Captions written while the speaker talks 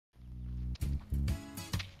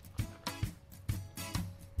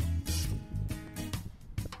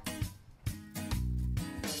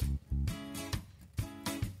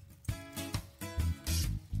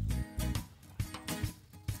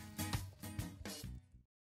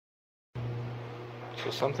So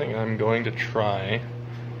something I'm going to try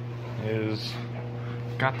is,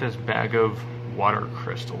 got this bag of water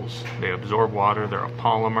crystals. They absorb water, they're a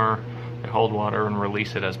polymer, they hold water and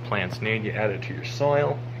release it as plants need. You add it to your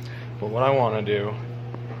soil. But what I want to do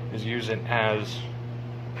is use it as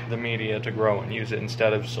the media to grow and use it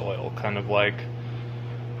instead of soil, kind of like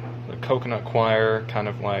the coconut coir, kind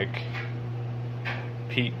of like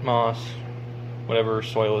peat moss, whatever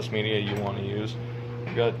soilless media you want to use.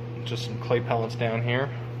 I've got just some clay pellets down here,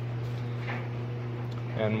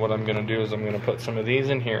 and what I'm going to do is I'm going to put some of these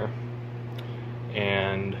in here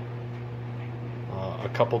and a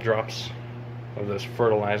couple drops of this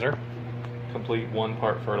fertilizer, complete 1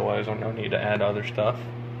 part fertilizer, no need to add other stuff.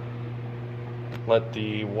 Let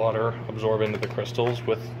the water absorb into the crystals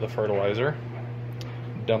with the fertilizer.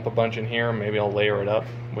 Dump a bunch in here, maybe I'll layer it up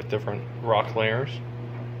with different rock layers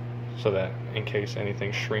so that in case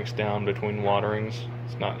anything shrinks down between waterings,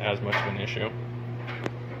 it's not as much of an issue.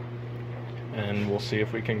 And we'll see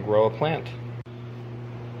if we can grow a plant.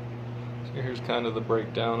 So here's kind of the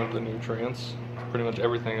breakdown of the nutrients. It's pretty much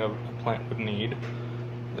everything a plant would need.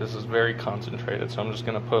 This is very concentrated, so I'm just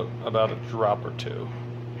going to put about a drop or two.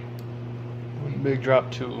 1 big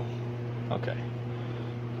drop, 2. Okay.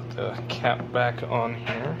 Put the cap back on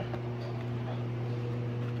here.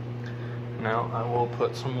 Now I will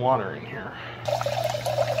put some water in here.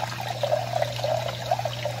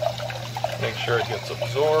 Make sure it gets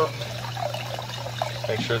absorbed.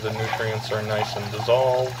 Make sure the nutrients are nice and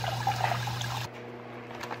dissolved.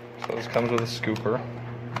 So this comes with a scooper.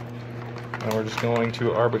 And we're just going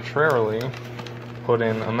to arbitrarily put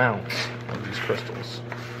in amounts of these crystals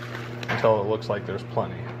until it looks like there's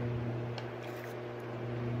plenty.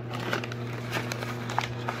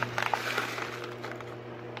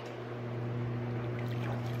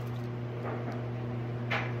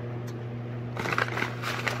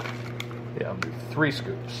 Yeah, I'll do 3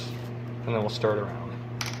 scoops, and then we'll stir it around.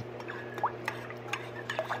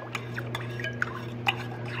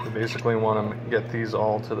 We basically want to get these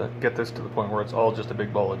all to get this to the point where it's all just a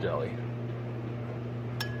big ball of jelly.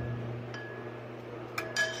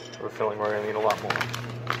 We're feeling we're going to need a lot more.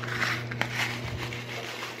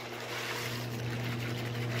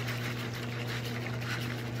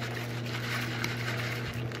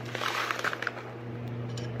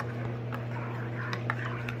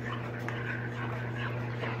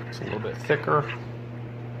 It's a little bit thicker.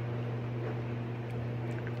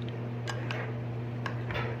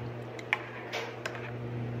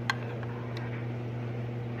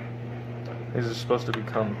 These are supposed to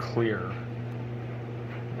become clear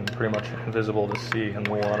and pretty much invisible to see in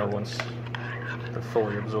the water once they're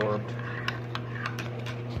fully absorbed.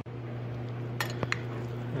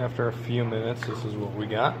 After a few minutes, this is what we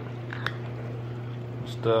got.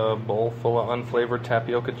 Just a bowl full of unflavored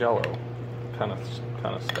tapioca jello kind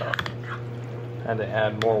of stuff. Had to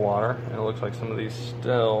add more water, and it looks like some of these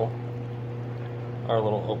still are a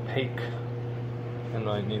little opaque and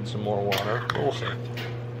might need some more water, but we'll see.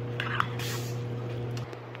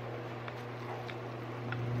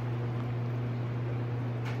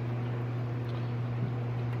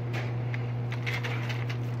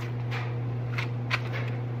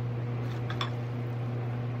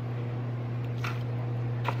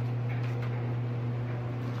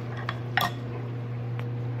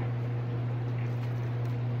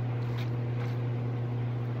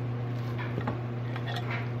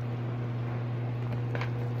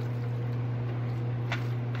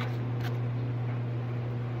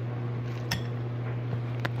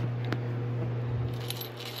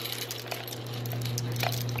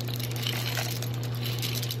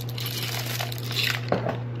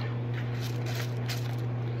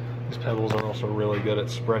 Pebbles are also really good at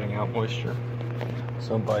spreading out moisture.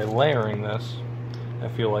 So by layering this, I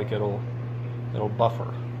feel like it'll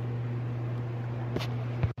buffer.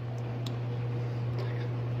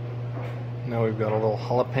 Now we've got a little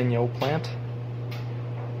jalapeno plant.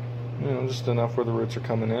 You know, just enough where the roots are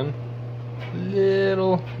coming in.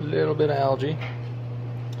 Little bit of algae.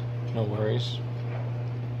 No worries.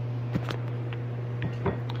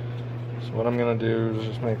 So what I'm gonna do is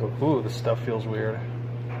just make a, ooh, this stuff feels weird.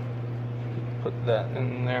 Put that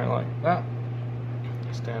in there like that.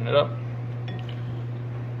 Stand it up.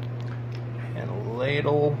 And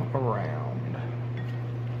ladle around.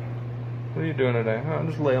 What are you doing today? Oh,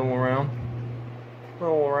 just ladle around.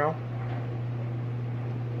 Roll around.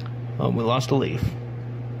 Oh, we lost a leaf.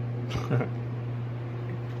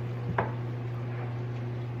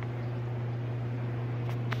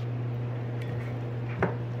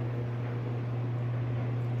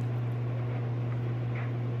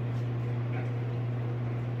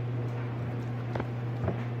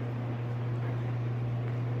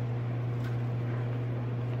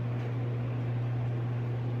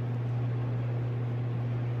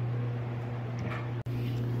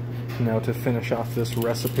 Now to finish off this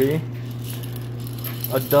recipe,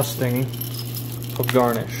 a dusting of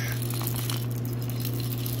garnish.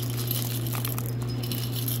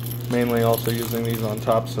 Mainly also using these on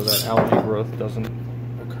top so that algae growth doesn't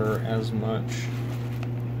occur as much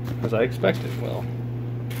as I expect it will.